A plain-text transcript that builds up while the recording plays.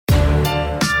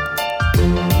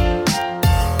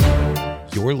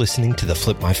You're listening to the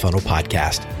Flip My Funnel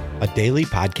podcast, a daily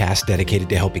podcast dedicated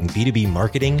to helping B2B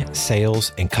marketing,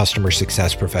 sales, and customer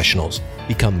success professionals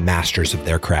become masters of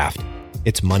their craft.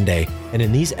 It's Monday, and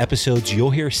in these episodes,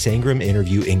 you'll hear Sangram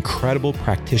interview incredible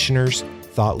practitioners,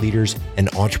 thought leaders, and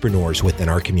entrepreneurs within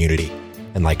our community.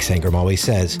 And like Sangram always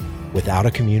says, without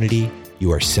a community,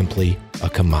 you are simply a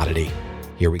commodity.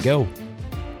 Here we go.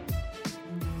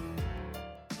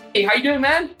 Hey, how you doing,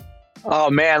 man?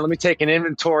 Oh, man, let me take an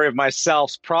inventory of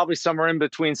myself. Probably somewhere in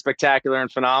between spectacular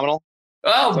and phenomenal.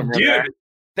 Oh, somewhere dude, there.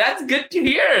 That's good to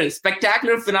hear.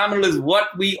 Spectacular and phenomenal is what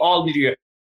we all need to hear.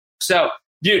 So,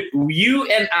 dude, you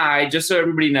and I, just so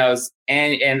everybody knows,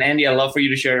 and Andy, I'd love for you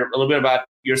to share a little bit about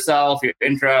yourself, your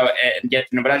intro, and get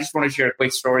to know. But I just want to share a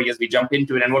quick story as we jump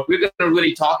into it. And what we're going to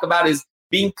really talk about is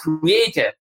being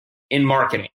creative in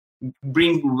marketing.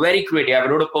 Being very creative. I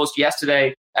wrote a post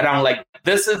yesterday around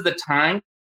this is the time.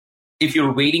 If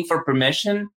you're waiting for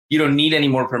permission, you don't need any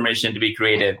more permission to be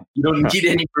creative. You don't need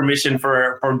any permission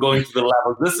for going to the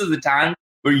level. This is the time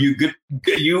where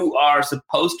you are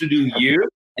supposed to do you.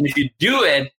 And if you do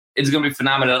it, it's going to be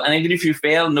phenomenal. And even if you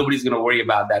fail, nobody's going to worry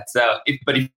about that. So, if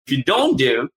you don't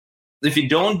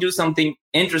do something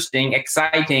interesting,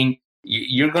 exciting,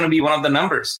 you're going to be one of the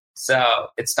numbers. So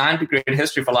it's time to create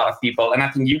history for a lot of people. And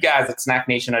I think you guys at Snack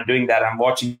Nation are doing that. I'm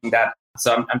watching that.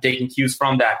 So I'm taking cues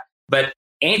from that. But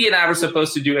Andy and I were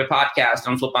supposed to do a podcast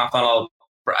on Flip My Funnel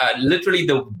literally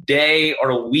the day or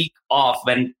a week off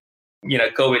when,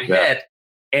 COVID hit.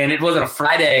 And it was on a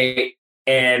Friday.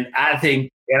 And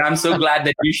I'm so glad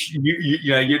that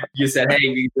you said,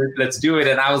 hey, let's do it.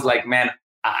 And I was like, man,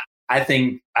 I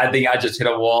think I just hit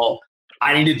a wall.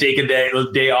 I need to take a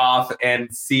day off and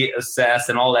assess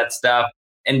and all that stuff.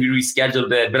 And we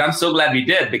rescheduled it. But I'm so glad we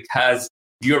did because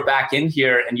you're back in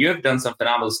here and you have done some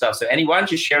phenomenal stuff. So Andy, why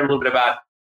don't you share a little bit about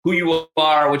who you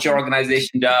are, what your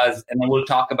organization does, and then we'll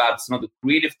talk about some of the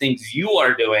creative things you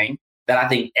are doing that I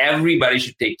think everybody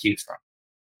should take cues from.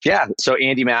 Yeah. So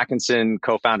Andy Mackinson,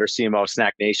 co-founder, CMO of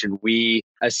Snack Nation. We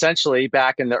essentially,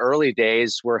 back in the early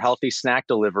days, were healthy snack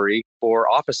delivery for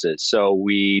offices. So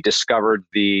we discovered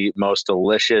the most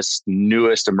delicious,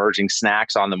 newest emerging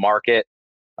snacks on the market.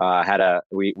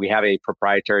 We have a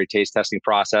proprietary taste testing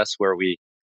process where we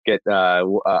get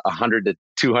 100 to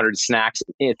 200 snacks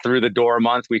through the door a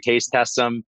month. We taste test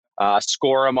them,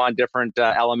 score them on different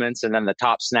elements, and then the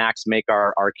top snacks make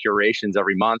our curations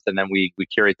every month. And then we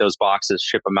curate those boxes,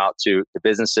 ship them out to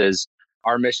businesses.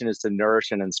 Our mission is to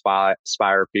nourish and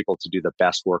inspire people to do the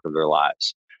best work of their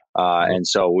lives. And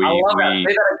so I love that.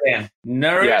 Say that again.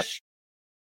 Nourish. Yes.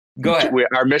 Go ahead.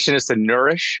 Our mission is to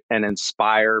nourish and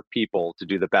inspire people to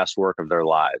do the best work of their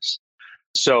lives.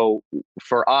 So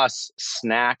for us,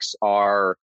 snacks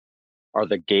are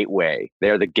the gateway.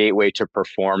 They're the gateway to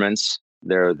performance.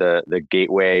 They're the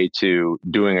gateway to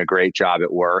doing a great job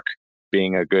at work,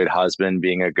 being a good husband,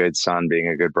 being a good son, being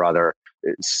a good brother.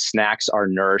 Snacks are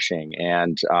nourishing,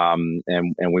 and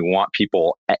we want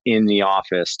people in the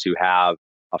office to have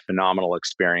a phenomenal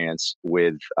experience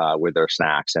with their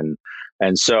snacks.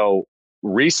 And so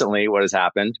recently, what has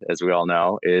happened, as we all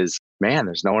know, is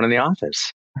there's no one in the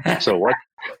office. So what?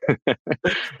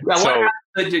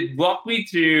 Walk me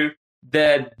through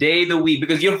the day of the week,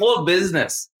 because your whole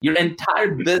business, your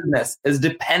entire business is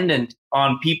dependent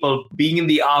on people being in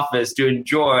the office to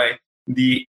enjoy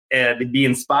be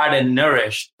inspired and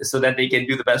nourished so that they can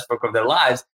do the best work of their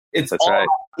lives. That's all right.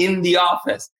 In the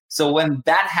office. So when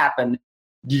that happened,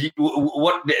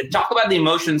 talk about the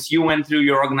emotions you went through,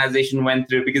 your organization went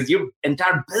through, because your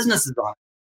entire business is on it.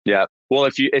 Yeah. Well,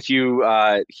 if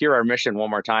you hear our mission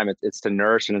one more time, it's to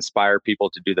nourish and inspire people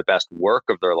to do the best work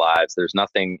of their lives. There's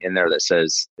nothing in there that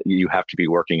says you have to be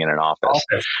working in an office.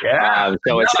 Yeah.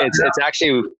 So it's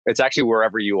actually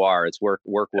wherever you are. It's work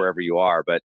wherever you are.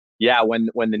 But yeah, when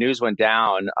the news went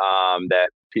down that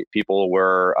people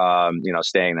were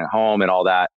staying at home and all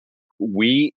that,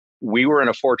 we were in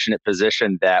a fortunate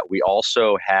position that we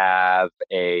also have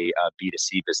a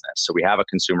B2C business. So we have a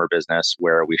consumer business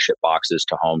where we ship boxes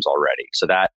to homes already. So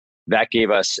that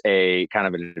gave us a kind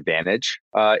of an advantage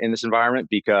in this environment,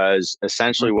 because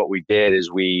essentially what we did is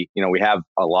we have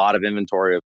a lot of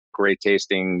inventory of great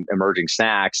tasting emerging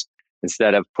snacks.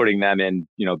 Instead of putting them in,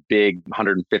 big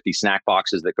 150 snack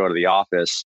boxes that go to the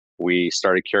office, we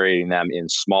started curating them in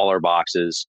smaller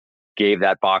boxes. Gave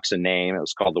that box a name. It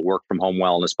was called the Work from Home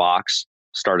Wellness Box.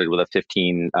 Started with a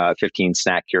 15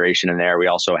 snack curation in there. We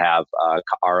also have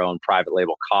our own private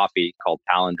label coffee called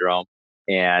Palindrome.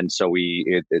 And so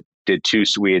we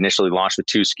initially launched with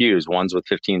 2 SKUs. One's with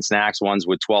 15 snacks, one's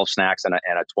with 12 snacks, and a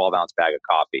 12-ounce bag of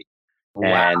coffee.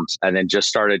 Wow. And then just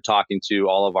started talking to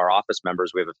all of our office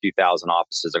members. We have a few thousand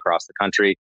offices across the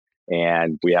country,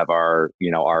 and we have our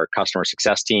customer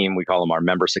success team. We call them our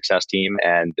member success team,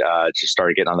 and just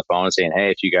started getting on the phone and saying, hey,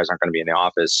 if you guys aren't going to be in the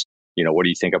office, what do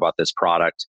you think about this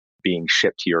product being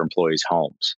shipped to your employees'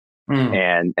 homes?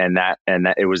 And that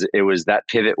it was that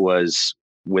pivot was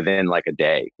within like a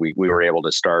day. We were able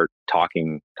to start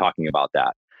talking about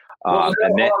that. Well,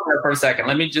 hold on for a second.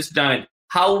 Let me just dive in.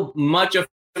 How much of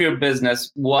your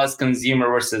business was consumer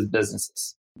versus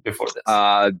businesses before this?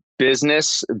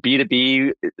 Business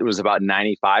B2B, it was about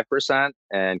 95%,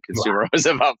 and consumer was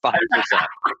about 5%.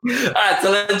 All right,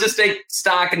 so let's just take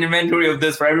stock and inventory of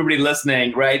this for everybody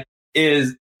listening. Right?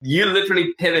 Is you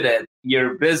literally pivoted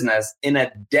your business in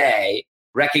a day,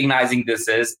 recognizing this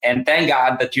is, and thank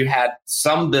God that you had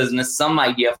some business, some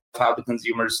idea of how the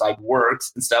consumer side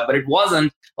works and stuff, but it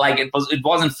wasn't like it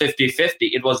wasn't 50-50,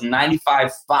 it was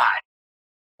 95-5.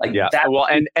 Like yeah. That. Well,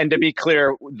 and to be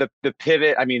clear, the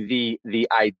pivot, I mean, the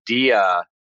idea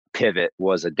pivot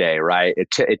was a day, right?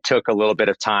 It took a little bit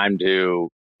of time to,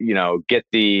 get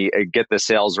the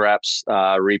sales reps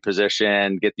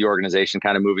repositioned, get the organization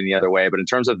kind of moving the other way. But in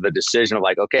terms of the decision of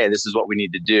like, okay, this is what we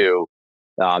need to do,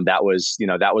 that was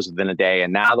within a day.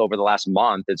 And now over the last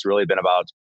month, it's really been about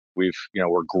we're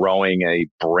growing a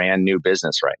brand new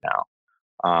business right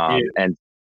now.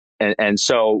 And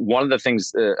so one of the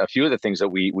things, a few of the things that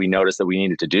we noticed that we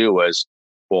needed to do was,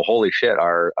 well, holy shit,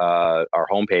 our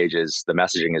homepage the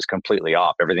messaging is completely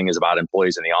off. Everything is about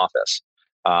employees in the office.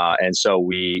 And so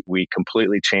we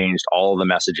completely changed all of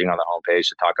the messaging on the homepage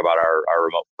to talk about our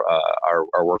remote,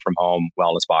 our work from home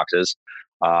wellness boxes,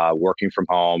 working from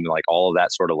home, like all of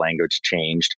that sort of language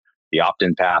changed. The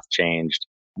opt-in path changed,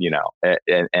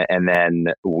 and then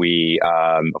we,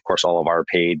 of course, all of our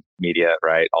paid media,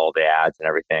 right, all the ads and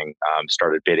everything,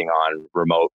 started bidding on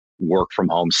remote work from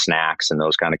home snacks and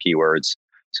those kind of keywords.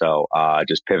 So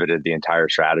just pivoted the entire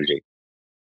strategy.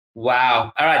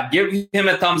 Wow. All right. Give him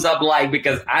a thumbs up,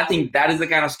 because I think that is the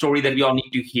kind of story that we all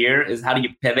need to hear, is how do you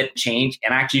pivot, change,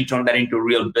 and actually turn that into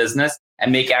real business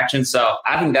and make action. So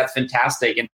I think that's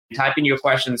fantastic. And type in your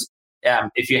questions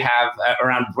if you have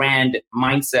around brand,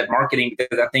 mindset, marketing,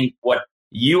 because I think what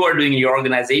you are doing, your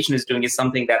organization is doing, is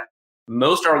something that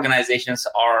most organizations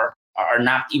are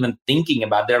not even thinking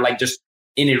about. They're like just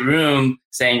in a room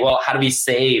saying, well, how do we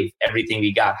save everything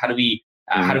we got? How do we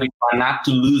try not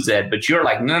to lose it? But you're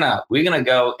like, no, we're going to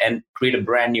go and create a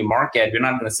brand new market. We're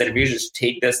not going to set it. We just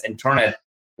take this and turn it.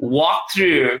 Walk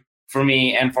through for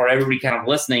me and for everybody kind of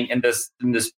listening in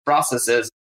this process is,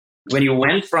 when you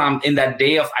went from in that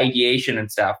day of ideation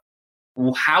and stuff,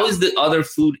 how is the other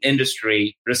food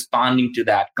industry responding to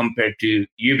that compared to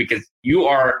you? Because you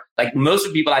are, like most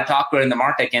of the people I talk to in the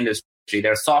MarTech industry,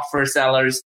 they're software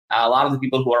sellers. A lot of the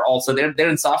people who are also they're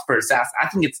in software SaaS. I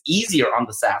think it's easier on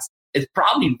the SaaS. It's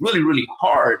probably really, really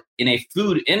hard in a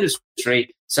food industry.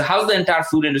 So how's the entire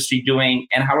food industry doing,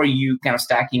 and how are you kind of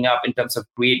stacking up in terms of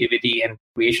creativity and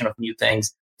creation of new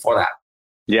things for that?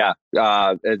 Yeah,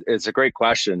 it's a great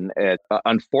question.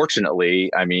 Unfortunately,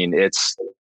 I mean, it's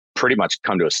pretty much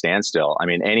come to a standstill. I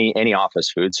mean, any office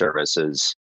food service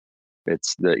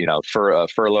it's for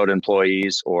furloughed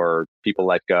employees or people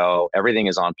let go, everything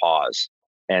is on pause.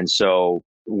 And so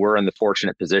we're in the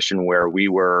fortunate position where we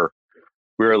were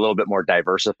a little bit more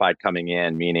diversified coming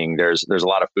in, meaning there's a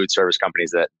lot of food service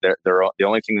companies that they're the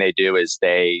only thing they do is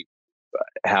they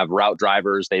have route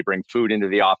drivers, they bring food into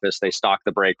the office, they stock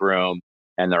the break room,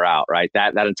 and they're out, right?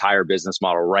 That entire business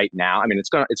model right now, I mean,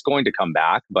 it's going to come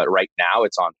back, but right now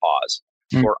it's on pause.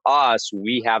 For us,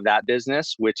 we have that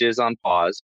business, which is on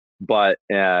pause. But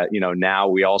now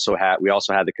we also had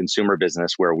the consumer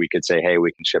business where we could say, hey,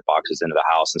 we can ship boxes into the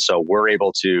house, and so we're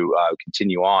able to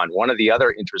continue on. One of the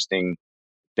other interesting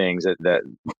things that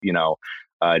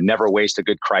never waste a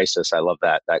good crisis. I love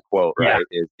that quote, right?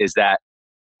 Yeah. Is that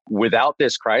without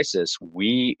this crisis,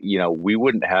 we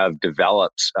wouldn't have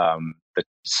developed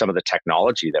some of the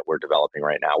technology that we're developing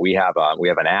right now. We have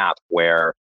an app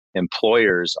where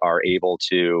employers are able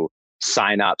to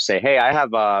sign up, say, hey, I have,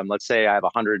 let's say I have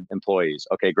 100 employees.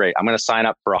 Okay, great. I'm going to sign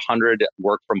up for 100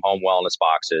 work from home wellness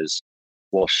boxes.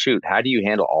 Well, shoot, how do you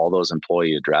handle all those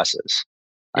employee addresses?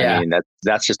 Yeah. I mean,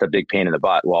 that's just a big pain in the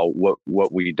butt. Well,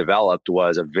 what we developed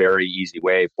was a very easy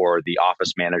way for the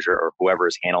office manager or whoever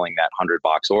is handling that 100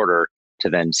 box order to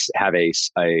then have a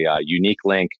unique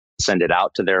link, send it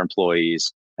out to their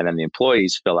employees, and then the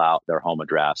employees fill out their home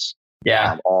address.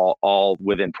 Yeah. All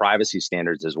within privacy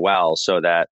standards as well, so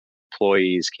that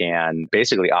employees can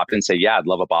basically opt in and say, yeah, I'd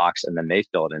love a box, and then they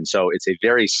fill it in. So it's a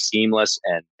very seamless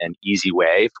and easy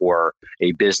way for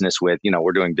a business with,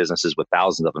 we're doing businesses with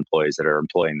thousands of employees that are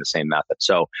employing the same method.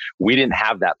 So we didn't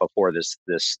have that before this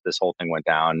whole thing went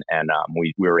down, and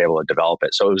we were able to develop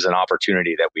it. So it was an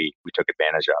opportunity that we took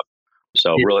advantage of.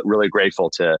 So really, really grateful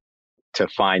to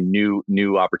find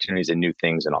new opportunities and new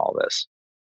things in all this.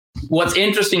 What's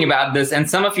interesting about this, and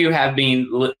some of you have been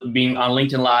on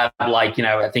LinkedIn Live, like,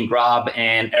 I think Rob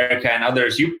and Erica and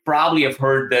others, you probably have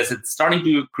heard this. It's starting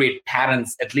to create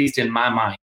patterns, at least in my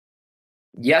mind.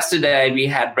 Yesterday, we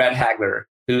had Brett Hagler,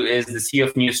 who is the CEO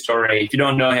of News Story. If you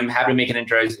don't know him, have to make an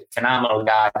intro. He's a phenomenal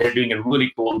guy. They're doing it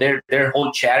really cool. Their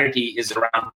whole charity is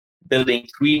around building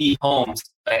 3D homes,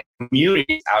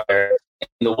 communities out there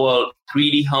in the world,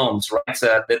 3D homes, right?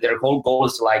 So that their whole goal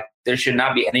is like, there should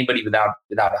not be anybody without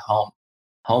a home.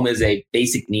 Home is a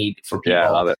basic need for people. Yeah, I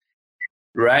love it.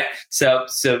 Right? So,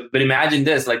 but imagine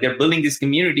this, like they're building these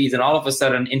communities and all of a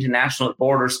sudden international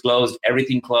borders closed,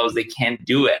 everything closed, they can't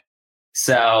do it.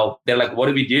 So they're like, what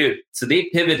do we do? So they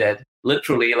pivoted,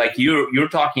 literally, like you're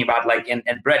talking about, like, and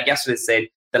Brett yesterday said,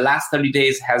 the last 30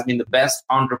 days has been the best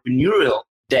entrepreneurial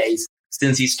days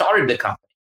since he started the company.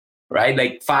 Right?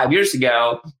 Like 5 years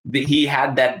ago, he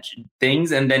had that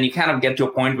things, and then you kind of get to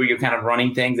a point where you're kind of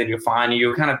running things and you're fine, and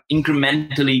you're kind of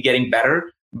incrementally getting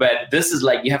better. But this is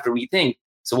like, you have to rethink.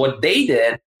 So what they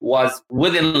did was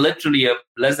within literally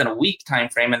less than a week time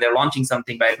frame, and they're launching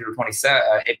something by April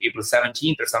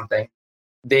 17th or something.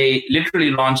 They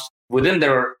literally launched within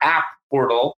their app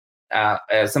portal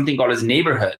something called as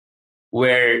Neighborhood,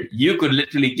 where you could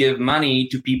literally give money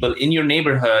to people in your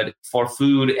neighborhood for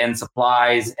food and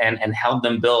supplies and help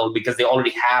them build, because they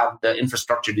already have the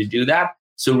infrastructure to do that.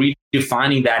 So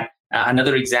redefining that.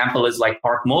 Another example is like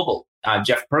Park Mobile.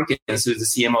 Jeff Perkins, who's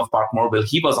the CMO of Park Mobile,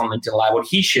 he was on LinkedIn Live. What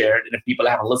he shared, and if people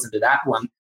haven't listened to that one,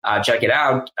 check it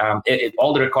out.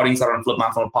 All the recordings are on Flip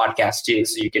My Funnel podcast too,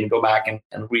 so you can go back and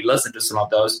re-listen to some of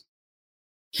those.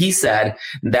 He said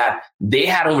that they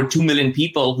had over 2 million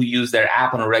people who use their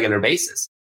app on a regular basis,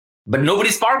 but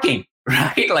nobody's parking,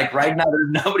 right? Like right now,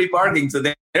 there's nobody parking. So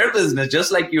their business, just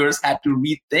like yours, had to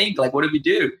rethink, like, what do we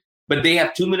do? But they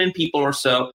have 2 million people or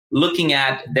so looking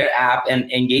at their app and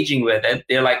engaging with it.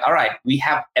 They're like, all right, we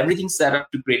have everything set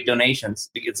up to create donations.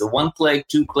 It's a 1-click,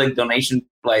 2-click donation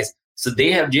place. So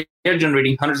they're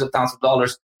generating hundreds of thousands of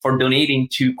dollars for donating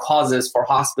to causes for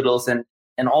hospitals and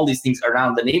all these things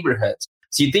around the neighborhoods.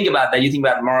 So you think about that. You think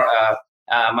about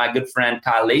my good friend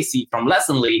Kyle Lacey from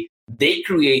Lessonly. They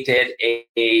created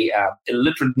a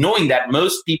literal, knowing that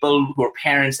most people who are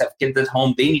parents have kids at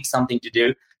home, they need something to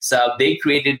do. So they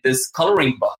created this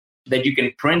coloring book that you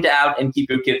can print out and keep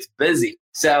your kids busy.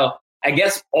 So I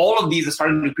guess all of these are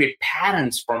starting to create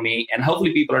patterns for me, and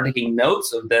hopefully people are taking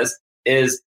notes of this.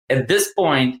 Is at this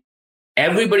point,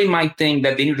 everybody might think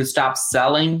that they need to stop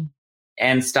selling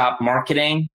and stop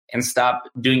marketing and stop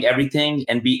doing everything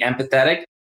and be empathetic.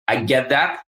 I get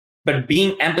that. But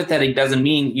being empathetic doesn't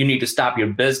mean you need to stop your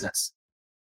business,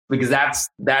 because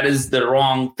that is the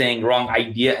wrong thing, wrong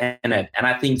idea in it. And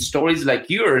I think stories like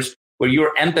yours, where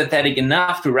you're empathetic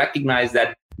enough to recognize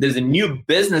that there's a new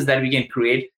business that we can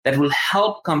create that will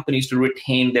help companies to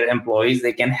retain their employees.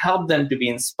 They can help them to be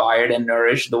inspired and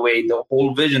nourished the way the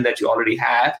whole vision that you already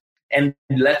have, and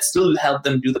let's still help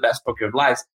them do the best work of your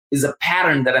lives, is a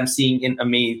pattern that I'm seeing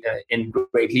in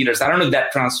great leaders. I don't know if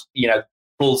that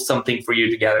pulls something for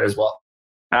you together as well.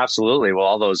 Absolutely. Well,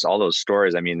 all those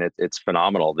stories, I mean, it's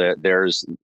phenomenal. There's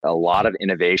a lot of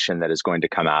innovation that is going to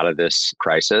come out of this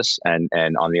crisis. And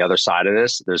on the other side of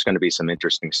this, there's going to be some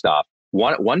interesting stuff.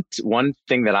 One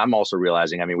thing that I'm also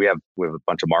realizing, I mean, we have a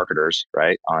bunch of marketers,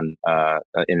 right, on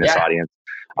in this audience.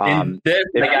 I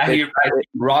hear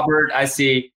Robert, I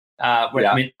see.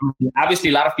 I mean,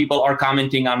 obviously, a lot of people are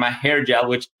commenting on my hair gel,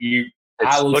 which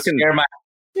it's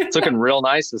looking real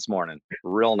nice this morning.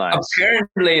 Real nice.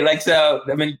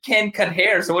 Apparently, can't cut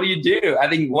hair. So what do you do? I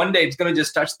think one day it's going to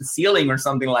just touch the ceiling or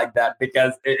something like that,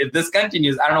 because if this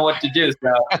continues, I don't know what to do.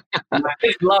 So my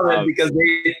kids love it because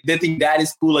they think that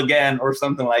is cool again or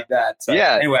something like that. So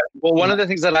anyway. Well, one of the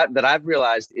things that I've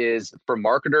realized is for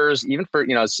marketers, even for,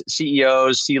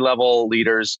 CEOs, C-level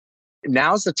leaders,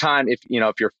 now's the time, if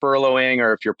you're furloughing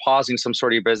or if you're pausing some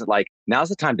sort of your business, like now's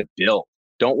the time to build.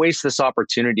 Don't waste this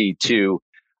opportunity to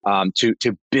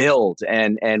build.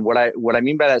 And what I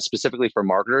mean by that specifically for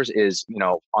marketers is,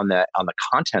 on the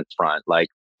content front, like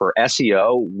for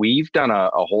SEO, we've done a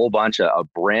whole bunch of a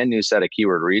brand new set of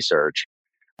keyword research,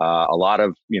 a lot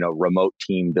of, remote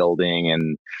team building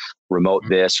and remote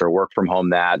this or work from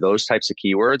home that, those types of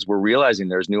keywords. We're realizing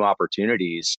there's new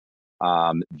opportunities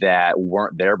that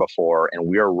weren't there before, and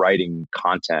we're writing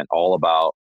content all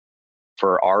about.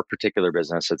 For our particular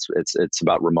business, it's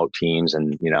about remote teams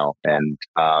and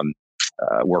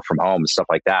work from home and stuff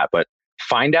like that. But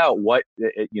find out what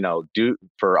do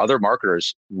for other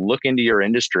marketers. Look into your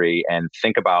industry and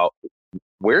think about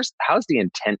how's the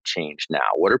intent changed now?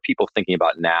 What are people thinking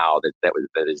about now that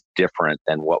is different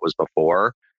than what was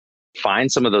before?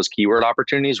 Find some of those keyword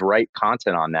opportunities, write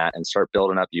content on that, and start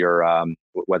building up your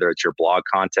whether it's your blog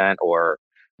content or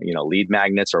lead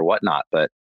magnets or whatnot. But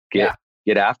get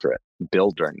after it.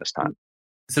 Build during this time.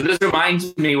 So this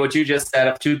reminds me what you just said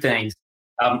of two things.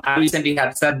 I recently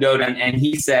had Seth Godin, and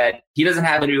he said he doesn't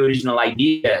have any original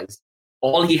ideas.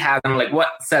 All he has, I'm like, what,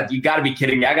 Seth? You got to be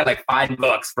kidding me! I got like 5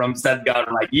 books from Seth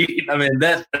Godin. Like,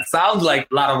 that sounds like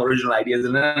a lot of original ideas.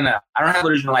 No, I don't have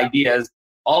original ideas.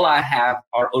 All I have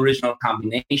are original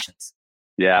combinations.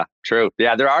 Yeah, true.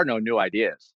 Yeah, there are no new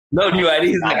ideas. No new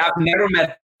ideas. Like, I've never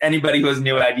met anybody who has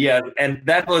new ideas, and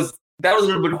that was a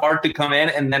little bit hard to come in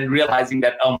and then realizing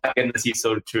that, oh my goodness, he's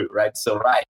so true, right? So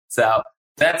right. So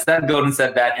that's that. Godin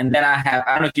said that. And then I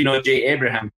don't know if you know Jay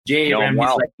Abraham. Jay Abraham,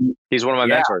 he's one of my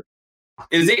mentors.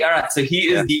 Is he? All right. So he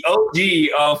is the OG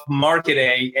of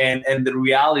marketing and the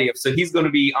reality of, so he's going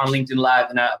to be on LinkedIn Live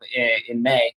in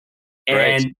May.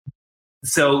 And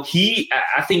so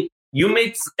I think you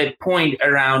made a point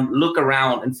around look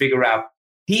around and figure out,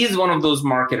 he is one of those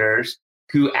marketers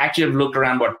who actually have looked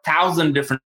around 1,000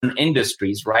 different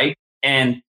industries, right?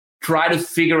 And try to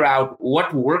figure out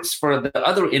what works for the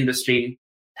other industry,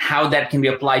 how that can be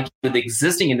applied to the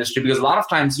existing industry. Because a lot of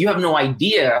times you have no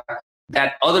idea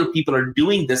that other people are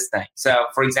doing this thing. So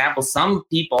for example, some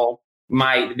people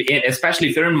might, especially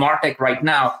if you're in MarTech right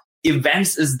now,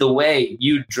 events is the way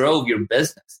you drove your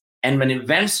business. And when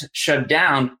events shut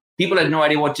down, people had no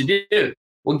idea what to do.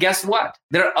 Well, guess what?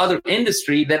 There are other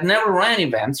industry that never ran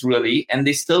events really, and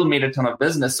they still made a ton of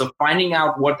business. So finding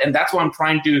out and that's why I'm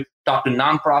trying to talk to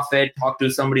nonprofit, talk to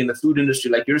somebody in the food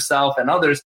industry like yourself and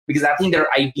others, because I think there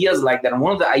are ideas like that. And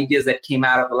one of the ideas that came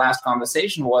out of the last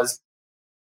conversation was,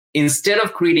 instead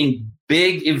of creating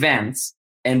big events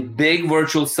and big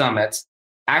virtual summits,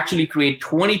 actually create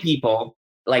 20 people,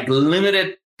 like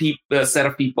limited set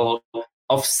of people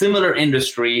of similar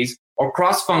industries or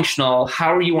cross-functional,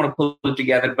 however you want to pull it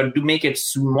together, but to make it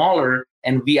smaller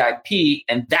and VIP.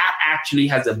 And that actually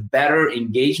has a better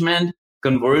engagement,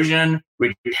 conversion,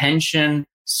 retention,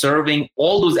 serving,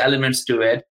 all those elements to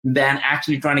it than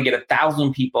actually trying to get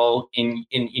 1,000 people in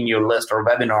your list or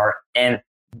webinar. And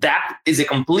that is a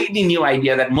completely new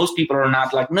idea that most people are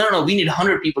not like, no, we need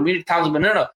 100 people, we need 1,000, but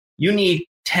no, you need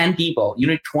 10 people, you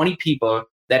need 20 people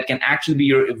that can actually be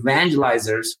your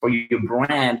evangelizers for your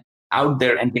brand out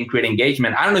there and can create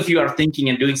engagement. I don't know if you are thinking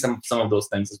and doing some of those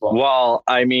things as well. Well,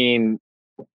 I mean,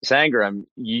 Sangram,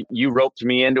 you roped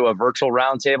me into a virtual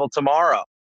roundtable tomorrow.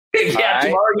 Yeah,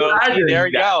 tomorrow. So there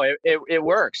you go. It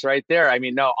works right there. I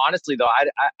mean, no, honestly though,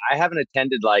 I haven't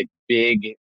attended like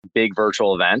big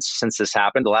virtual events since this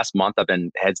happened. The last month I've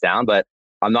been heads down, but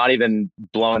I'm not even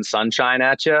blowing sunshine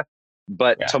at you.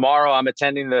 But tomorrow I'm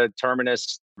attending the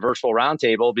Terminus virtual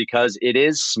roundtable because it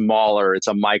is smaller. It's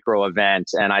a micro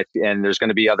event, and there's going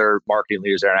to be other marketing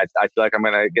leaders there, and I feel like I'm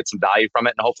going to get some value from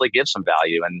it and hopefully give some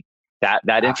value. And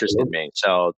that interested me.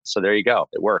 So there you go.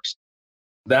 It works.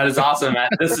 That is awesome, man.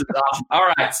 This is awesome.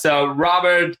 All right. So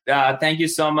Robert, thank you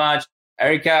so much.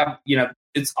 Erica,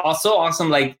 it's also awesome.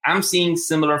 Like, I'm seeing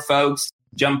similar folks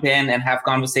jump in and have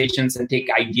conversations and take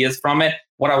ideas from it.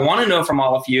 What I want to know from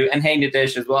all of you, and hey,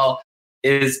 Nitish as well,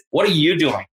 is what are you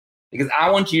doing? Because I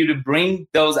want you to bring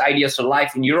those ideas to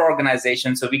life in your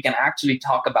organization so we can actually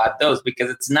talk about those,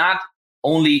 because it's not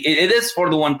only, it is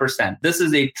for the 1%. This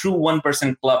is a true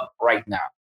 1% club right now.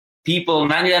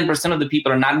 99% of the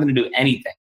people are not going to do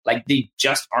anything. Like, they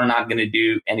just are not going to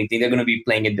do anything. They're going to be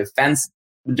playing a defense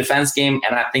game.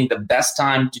 And I think the best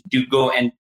time to go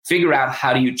and figure out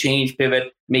how do you change,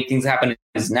 pivot, make things happen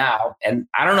is now. And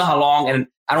I don't know how long, and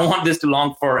I don't want this to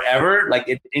long forever. Like,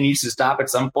 it needs to stop at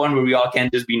some point where we all can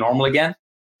just be normal again.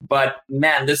 But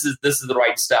man, this is the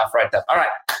right stuff right there. All right.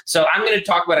 So I'm going to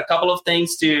talk about a couple of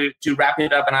things to wrap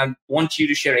it up. And I want you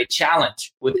to share a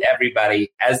challenge with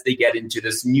everybody as they get into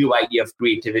this new idea of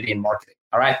creativity and marketing.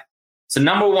 All right. So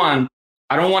number one,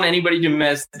 I don't want anybody to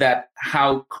miss that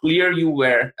how clear you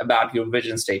were about your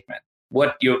vision statement.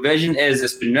 What your vision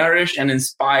is to nourish and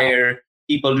inspire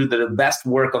people to do the best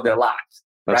work of their lives.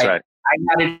 That's right. I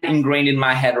got it ingrained in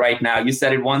my head right now. You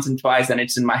said it once and twice, and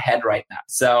it's in my head right now.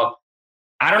 So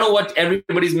I don't know what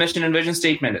everybody's mission and vision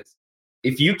statement is.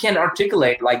 If you can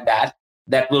articulate like that,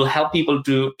 that will help people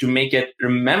to make it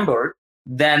remembered,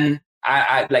 then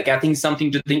I think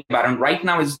something to think about. And right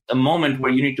now is a moment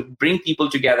where you need to bring people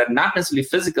together, not necessarily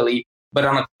physically, but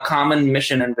on a common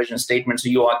mission and vision statement. So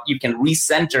you can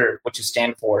recenter what you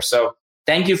stand for. So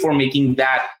thank you for making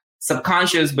that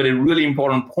subconscious, but a really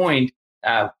important point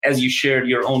as you shared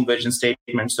your own vision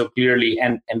statement so clearly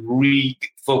and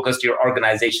refocused your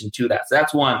organization to that. So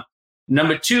that's one.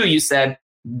 Number two, you said,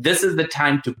 this is the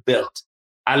time to build.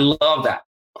 I love that.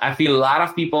 I feel a lot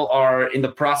of people are in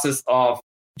the process of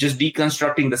just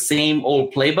deconstructing the same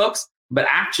old playbooks, but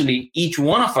actually each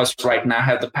one of us right now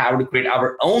have the power to create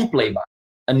our own playbook,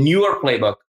 a newer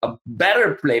playbook, a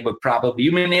better playbook probably.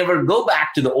 You may never go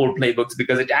back to the old playbooks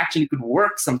because it actually could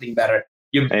work something better.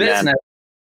 Your business,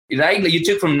 right? Like you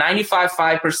took from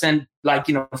 95%,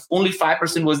 if only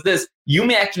 5% was this, you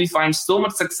may actually find so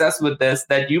much success with this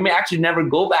that you may actually never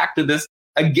go back to this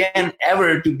again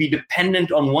ever to be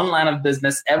dependent on one line of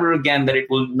business ever again, that it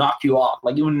will knock you off.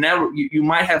 Like you will never, you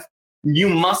might have new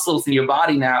muscles in your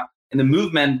body now in the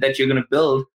movement that you're going to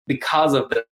build because of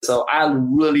this. So I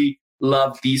really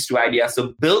love these two ideas.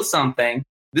 So build something.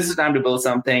 This is time to build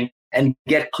something and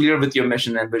get clear with your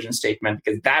mission and vision statement,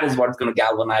 because that is what's going to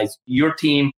galvanize your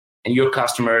team and your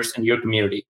customers and your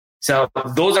community. So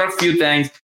those are a few things.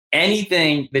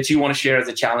 Anything that you want to share as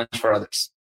a challenge for others?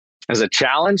 As a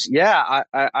challenge? Yeah,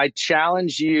 I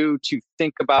challenge you to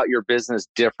think about your business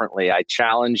differently. I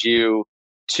challenge you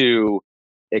to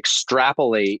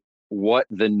extrapolate what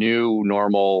the new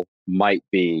normal might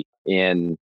be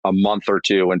in a month or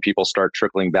two when people start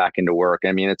trickling back into work.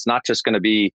 I mean, it's not just going to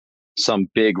be some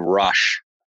big rush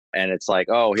and it's like,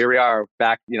 oh, here we are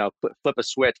back, flip a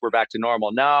switch, we're back to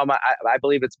normal. No, I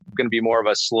believe it's going to be more of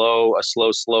a slow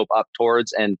slope up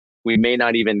towards, and we may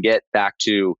not even get back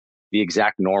to the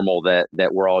exact normal that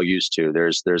we're all used to.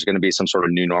 There's going to be some sort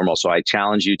of new normal. So I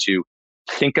challenge you to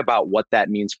think about what that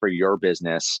means for your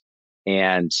business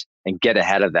and get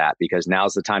ahead of that, because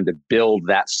now's the time to build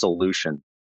that solution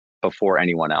before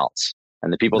anyone else.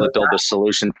 And the people that build the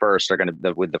solution first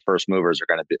with the first movers are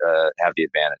going to have the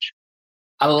advantage.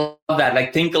 I love that.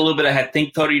 Like, think a little bit ahead,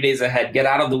 think 30 days ahead, get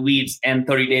out of the weeds and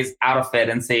 30 days out of it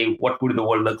and say, what would the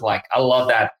world look like? I love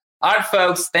that. All right,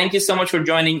 folks, thank you so much for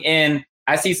joining in.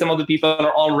 I see some of the people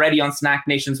are already on Snack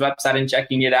Nation's website and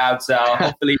checking it out. So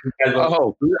hopefully you guys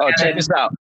will. Check this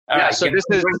out. All right, so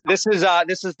this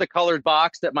is the colored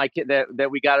box that my kid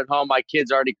that we got at home. My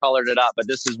kids already colored it up, but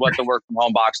this is what the work from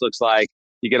home box looks like.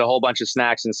 You get a whole bunch of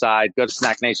snacks inside. Go to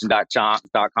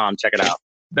snacknation.com. Check it out.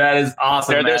 That is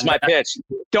awesome. There's my pitch.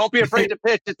 Don't be afraid to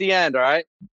pitch at the end. All right.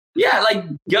 Yeah, like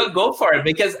go for it,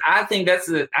 because I think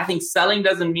selling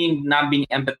doesn't mean not being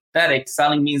empathetic.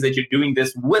 Selling means that you're doing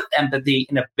this with empathy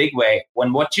in a big way.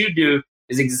 When what you do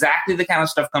is exactly the kind of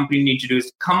stuff companies need to do,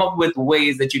 is come up with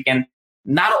ways that you can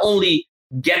not only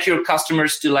get your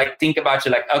customers to think about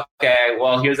you, like, okay,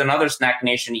 well, here's another Snack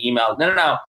Nation email.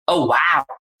 No. Oh, wow.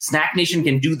 Snack Nation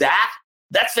can do that?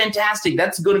 That's fantastic.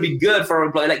 That's going to be good for our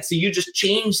employee. So you just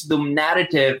change the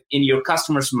narrative in your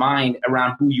customer's mind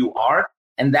around who you are.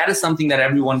 And that is something that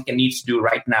everyone needs to do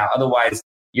right now. Otherwise,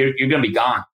 you're going to be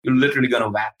gone. You're literally going to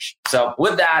vanish. So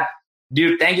with that,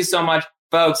 dude, thank you so much.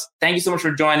 Folks, thank you so much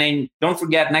for joining. Don't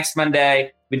forget, next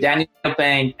Monday with Daniel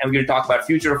Payne, and we're going to talk about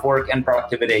future of work and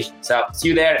productivity. So see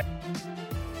you there.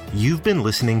 You've been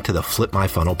listening to the Flip My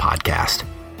Funnel podcast.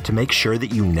 To make sure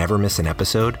that you never miss an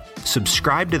episode,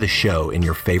 subscribe to the show in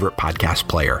your favorite podcast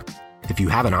player. If you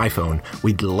have an iPhone,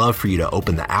 we'd love for you to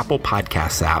open the Apple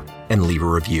Podcasts app and leave a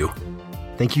review.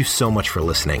 Thank you so much for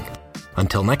listening.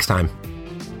 Until next time.